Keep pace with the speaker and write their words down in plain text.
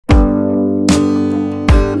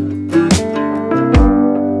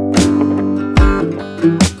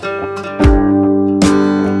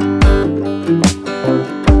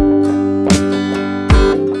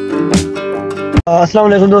अस्सलाम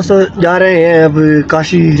वालेकुम दोस्तों, जा रहे हैं अब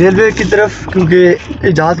काशी रेलवे की तरफ क्योंकि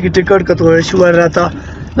जहाज़ की टिकट का थोड़ा इशू आ रहा था।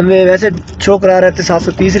 हमें वैसे शो करा रहे थे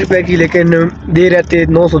 730 रुपये की, लेकिन दे रहे थे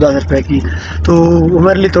 910 रुपये की, तो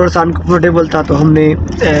हमारे लिए थोड़ा सा अनकम्फर्टेबल था। तो हमने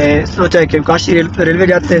सोचा कि काशी रेलवे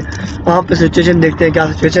जाते हैं, वहाँ पे सिचुएशन देखते हैं क्या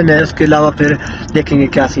सिचुएशन है, उसके अलावा फिर देखेंगे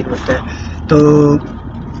क्या सीन होता है। तो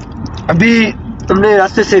अभी हमने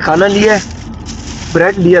रास्ते से खाना लिया है,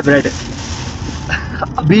 ब्रेड लिया, ब्रेड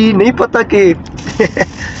अभी नहीं पता कि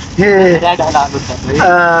ये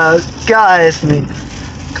क्या है इसमें,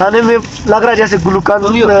 खाने में लग रहा है जैसे ग्लूकान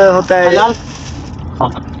होता है।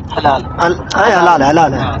 हलाल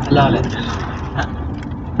हलाल है।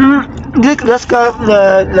 देख रस का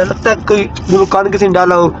लगता है कोई ग्लूकान किसी ने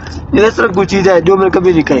डाला हो, इस तरह कोई चीज़ है जो मैं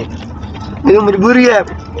कभी नहीं खाई, लेकिन मजबूरी है।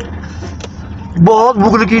 बहुत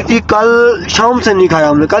भूख लगी थी, कल शाम से नहीं खाया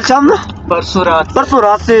हमने, कल शाम ना परसों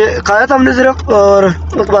रात से खाया था हमने सिर्फ, और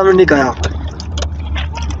उसके बाद में नहीं खाया।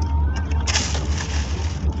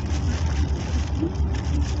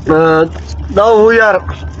 ना हो यार,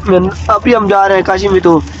 अभी हम जा रहे हैं काशी में,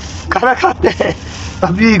 तो खाना खाते हैं,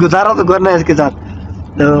 अभी गुजारा तो करना है इसके साथ।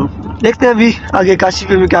 तो देखते हैं अभी आगे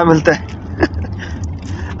काशी में क्या मिलता है।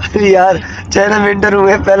 अभी यार चाइना में इंटर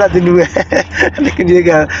हुए, पहला दिन हुआ है, लेकिन ये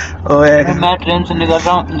क्या है, मैं ट्रेन से निकल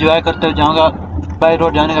रहा हूँ, एंजॉय करते हुए जाऊँगा। बाई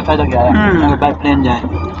रोड जाने का फायदा क्या है, अगर बाई प्लेन जाए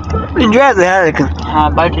एंजॉय तो है, लेकिन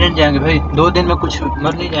हाँ बाई ट्रेन जाएंगे भाई, 2 दिन में कुछ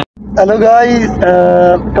मर नहीं जाए। हेलो गाइस,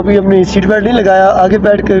 कभी हमने सीट बेल्ट नहीं लगाया आगे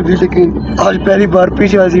बैठ कर भी, लेकिन आज पहली बार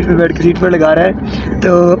पीछे वाली सीट पे बैठ कर सीट बेल्ट लगा रहे हैं।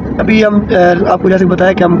 तो अभी हम आपको जैसे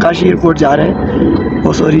बताया कि हम काशी एयरपोर्ट जा रहे हैं,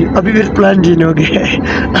 ओ सॉरी अभी फिर प्लान चेंज हो गया है।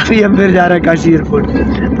 अभी हम फिर जा रहे हैं काशी एयरपोर्ट,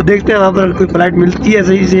 तो देखते हैं वहाँ पर कोई फ्लाइट मिलती है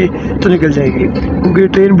सही से तो निकल जाएगी, क्योंकि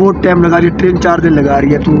ट्रेन बहुत टाइम लगा रही है, ट्रेन 4 दिन लगा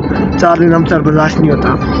रही है, तो 4 दिन हमसे बर्दाश्त नहीं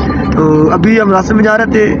होता। तो अभी हम रास्ते में जा रहे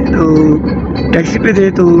थे, तो टैक्सी पे थे,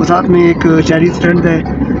 तो साथ में एक चाइनीज फ्रेंड है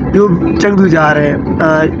जो चंगदू जा रहे हैं,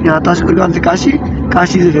 यहाँ तashkurgan से काशी,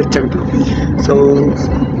 काशी से फिर चंगदू। सो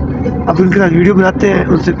अब उनके साथ वीडियो बनाते हैं,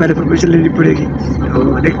 उनसे पहले परमिशन लेनी पड़ेगी,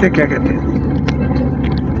 तो देखते हैं क्या कहते हैं।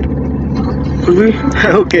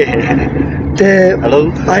 Okay, hello,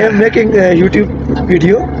 I am making YouTube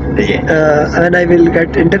video, and I will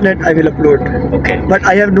get internet, I will upload. Okay. But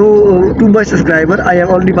I have no too much subscriber. I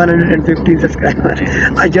have only 115 subscriber.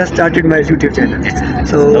 I just started my YouTube channel.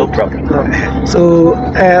 So no problem. So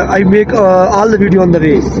I make all the video on the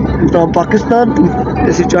way from Pakistan to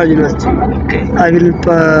Swyera University. Okay. I will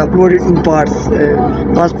upload it in parts.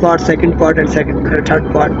 First part, second part, and third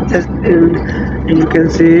part. Just you can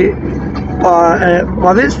say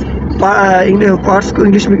parts को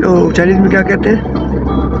English में, Chinese में क्या कहते हैं?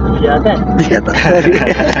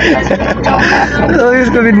 तो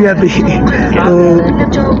इसको भी नहीं आती,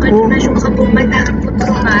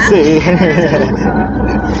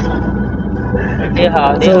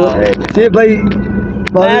 तो भाई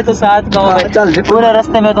मैं तो साथ का चल पूरे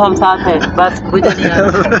रास्ते में तो हम साथ हैं, बस कुछ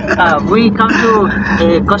नहीं। We come to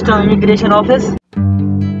custom immigration office.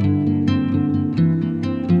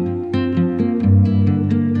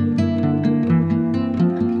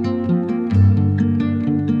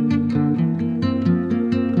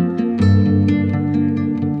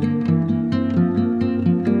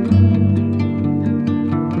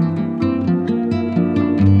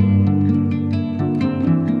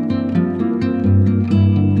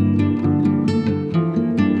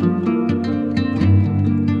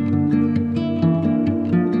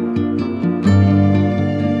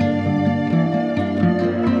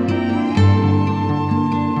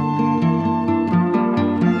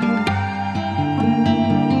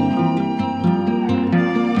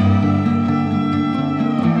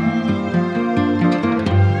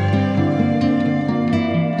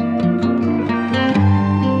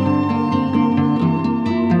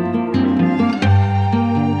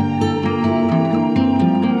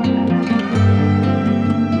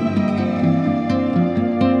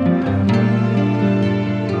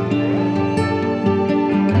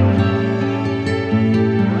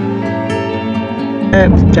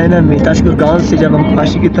 China में tashkurgan से जब हम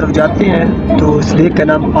काशी की तरफ जाते हैं तो इस लेक का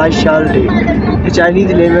नाम पाइशाल लेक, ये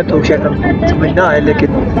चाइनीज नेम है, तो शायद हम समझ ना आए, लेकिन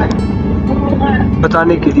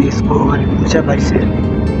बताने के लिए इसको पूछा भाई से।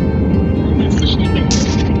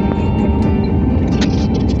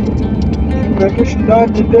 बता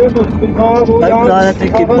रहे थे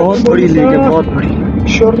कि बहुत बड़ी लेक है, बहुत बड़ी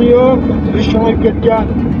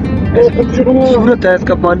खूबसूरत है,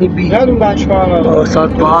 इसका पानी भी और साथ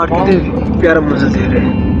पहाड़ कितने प्यारा मंजर दे रहे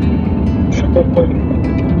हैं।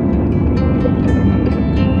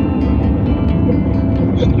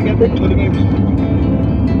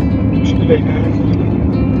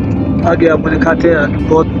 आगे आपको दिखाते हैं,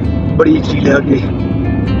 बहुत बड़ी झील है आगे।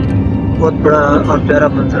 बहुत बड़ा और प्यारा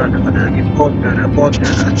मंजर आने वाला है, बहुत प्यारा, बहुत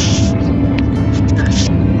प्यारा।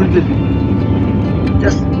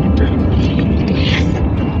 Just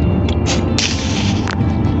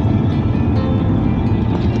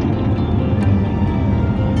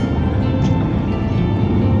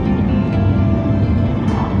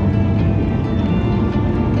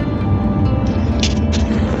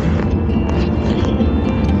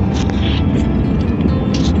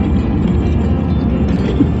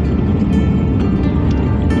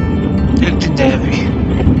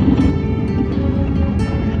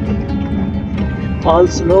All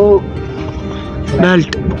snow,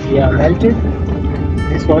 melt. yeah, melted.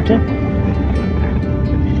 This water.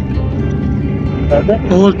 Brother?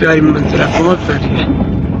 बहुत प्यारी मंजर है, बहुत प्यारी है।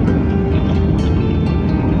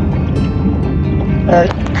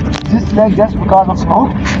 This like just because of snow?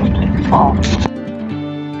 Oh.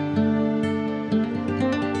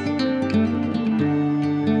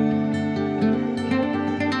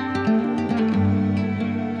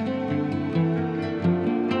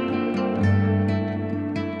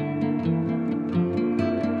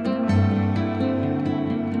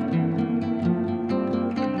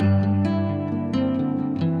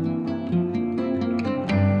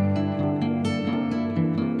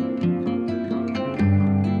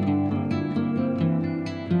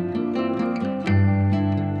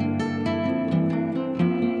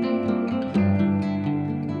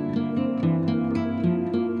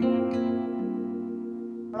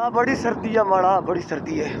 बड़ी सर्दी है माड़ा, बड़ी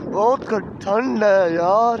सर्दी है, बहुत ठंड है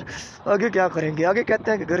यार। आगे क्या करेंगे, आगे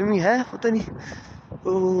कहते हैं कि गर्मी है, पता नहीं।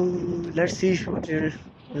 Let's see what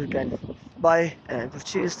we can buy and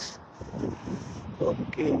purchase.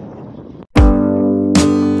 Okay.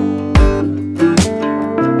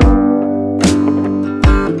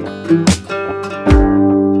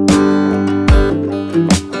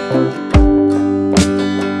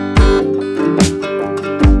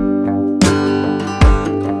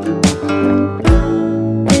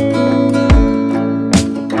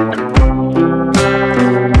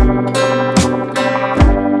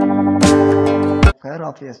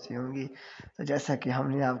 ऐसी होंगी। तो जैसा कि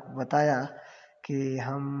हमने आपको बताया कि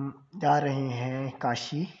हम जा रहे हैं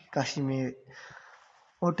काशी। काशी में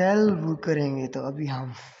होटल बुक करेंगे, तो अभी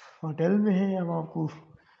हम होटल में हैं। हम आपको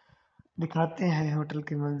दिखाते हैं होटल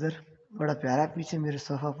के मंजर। बड़ा प्यारा पीछे मेरे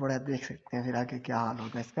सोफ़ा पड़ा है, देख सकते हैं। फिर आगे क्या हाल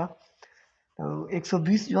होगा इसका। तो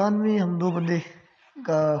 120 जुआन में हम 2 बंदे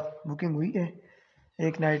का बुकिंग हुई है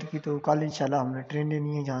एक नाइट की। तो कल इंशाल्लाह हमने ट्रेन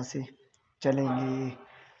लेनी है, जहाँ से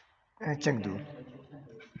चलेंगे चंगदू।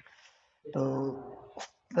 तो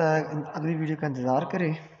अगली वीडियो का इंतज़ार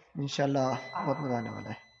करें, इंशाल्लाह बहुत मज़ा आने वाला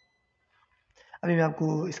है। अभी मैं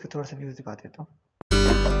आपको इसका थोड़ा सा व्यूज़ दिखा देता हूँ।